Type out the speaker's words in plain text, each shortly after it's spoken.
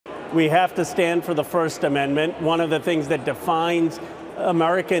We have to stand for the First Amendment. One of the things that defines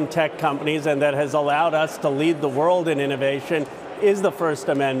American tech companies and that has allowed us to lead the world in innovation is the First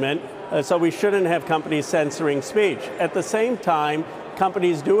Amendment. So we shouldn't have companies censoring speech. At the same time,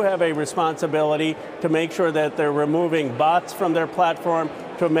 companies do have a responsibility to make sure that they're removing bots from their platform,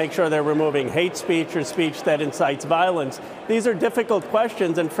 to make sure they're removing hate speech or speech that incites violence. These are difficult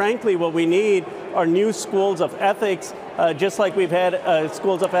questions, and frankly, what we need are new schools of ethics, just like we've had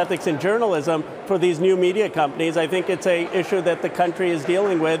schools of ethics in journalism for these new media companies. I think it's an issue that the country is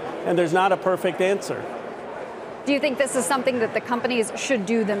dealing with, and there's not a perfect answer. Do you think this is something that the companies should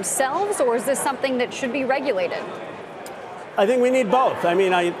do themselves, or is this something that should be regulated? I think we need both. I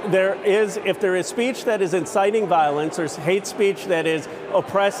mean, if there is speech that is inciting violence or hate speech that is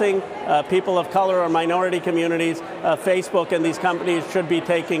oppressing people of color or minority communities, Facebook and these companies should be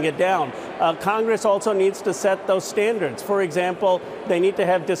taking it down. Congress also needs to set those standards. For example, they need to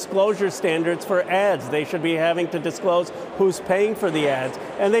have disclosure standards for ads. They should be having to disclose who's paying for the ads.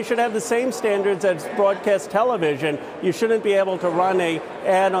 And they should have the same standards as broadcast television. You shouldn't be able to run an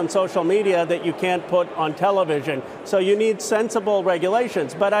ad on social media that you can't put on television. So you need sensible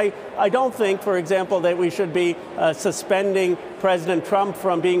regulations. But I don't think, for example, that we should be suspending President Trump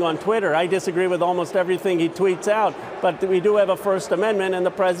from being on Twitter. I disagree with almost everything he tweets out, but we do have a First Amendment, and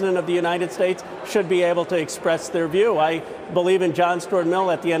the President of the United States should be able to express their view. I believe in John Stuart Mill.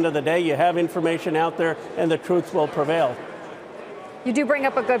 At the end of the day, you have information out there, and the truth will prevail. You do bring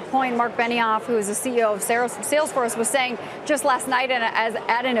up a good point. Mark Benioff, who is the CEO of Salesforce, was saying just last night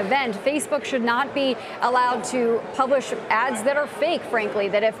at an event, Facebook should not be allowed to publish ads that are fake, frankly,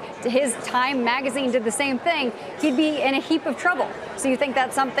 that if his Time magazine did the same thing, he'd be in a heap of trouble. So you think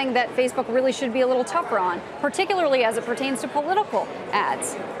that's something that Facebook really should be a little tougher on, particularly as it pertains to political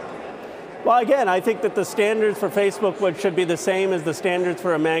ads? Well, again, I think that the standards for Facebook should be the same as the standards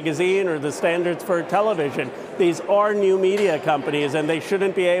for a magazine or the standards for television. These are new media companies, and they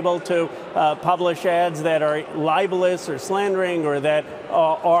shouldn't be able to publish ads that are libelous or slandering or that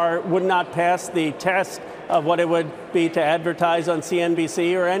would not pass the test of what it would be to advertise on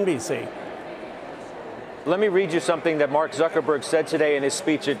CNBC or NBC. Let me read you something that Mark Zuckerberg said today in his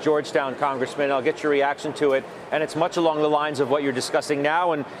speech at Georgetown, Congressman. I'll get your reaction to it. And it's much along the lines of what you're discussing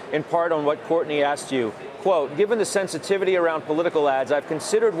now and in part on what Courtney asked you. Quote, given the sensitivity around political ads, I've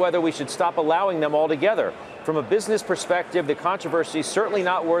considered whether we should stop allowing them altogether. From a business perspective, the controversy is certainly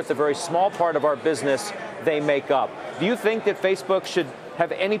not worth a very small part of our business they make up. Do you think that Facebook should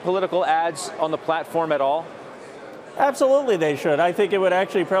have any political ads on the platform at all? Absolutely they should. I think it would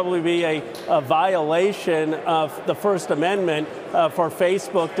actually probably be a violation of the First Amendment for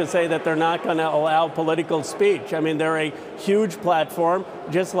Facebook to say that they're not going to allow political speech. I mean, they're a huge platform,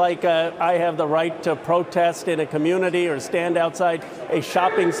 just like I have the right to protest in a community or stand outside a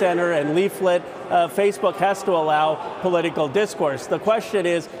shopping center and leaflet. Facebook has to allow political discourse. The question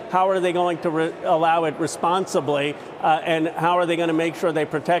is, how are they going to allow it responsibly, and how are they going to make sure they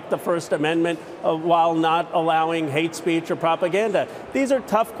protect the First Amendment while not allowing hate speech or propaganda? These are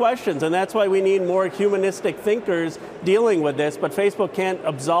tough questions, and that's why we need more humanistic thinkers dealing with this, but Facebook can't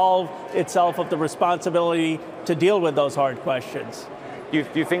absolve itself of the responsibility to deal with those hard questions. Do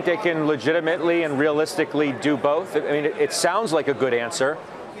you think they can legitimately and realistically do both? I mean, it sounds like a good answer,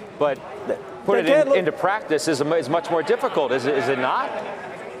 but put it into practice is much more difficult, is it not?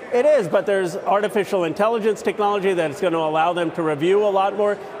 It is, but there's artificial intelligence technology that's going to allow them to review a lot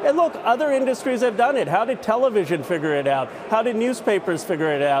more. And look, other industries have done it. How did television figure it out? How did newspapers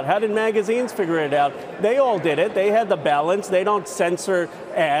figure it out? How did magazines figure it out? They all did it. They had the balance. They don't censor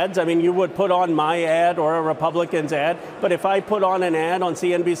ads. I mean, you would put on my ad or a Republican's ad, but if I put on an ad on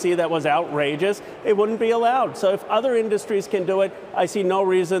CNBC that was outrageous, it wouldn't be allowed. So if other industries can do it, I see no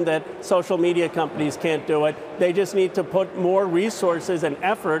reason that social media companies can't do it. They just need to put more resources and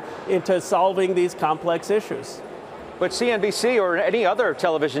effort into solving these complex issues. But CNBC or any other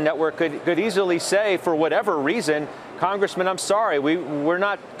television network could easily say, for whatever reason, Congressman, I'm sorry, we're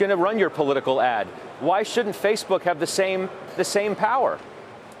not going to run your political ad. Why shouldn't Facebook have the same power?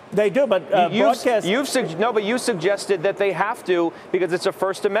 They do, but broadcast. But you suggested that they have to because it's a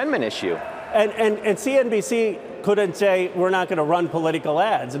First Amendment issue. And CNBC couldn't say we're not going to run political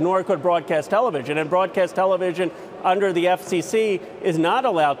ads, nor could broadcast television. And broadcast television under the FCC is not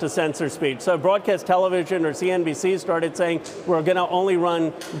allowed to censor speech. So broadcast television or CNBC started saying we're going to only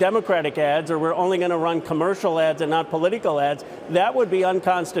run Democratic ads or we're only going to run commercial ads and not political ads. That would be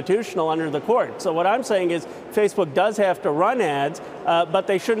unconstitutional under the court. So what I'm saying is Facebook does have to run ads, but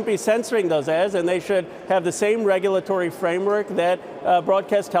they shouldn't be censoring those ads, and they should have the same regulatory framework that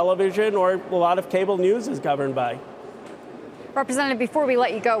broadcast television or a lot of cable news is governed by. Representative, before we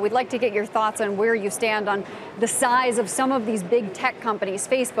let you go, we'd like to get your thoughts on where you stand on the size of some of these big tech companies,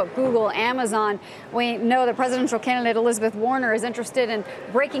 Facebook, Google, Amazon. We know that presidential candidate Elizabeth Warner is interested in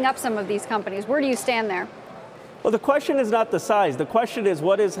breaking up some of these companies. Where do you stand there? Well, the question is not the size. The question is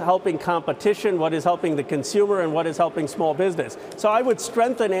what is helping competition, what is helping the consumer, and what is helping small business. So I would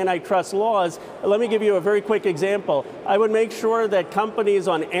strengthen antitrust laws. Let me give you a very quick example. I would make sure that companies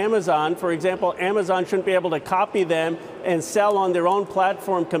on Amazon, for example, Amazon shouldn't be able to copy them and sell on their own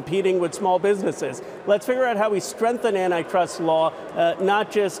platform competing with small businesses. Let's figure out how we strengthen antitrust law, not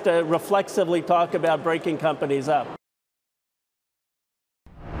just reflexively talk about breaking companies up.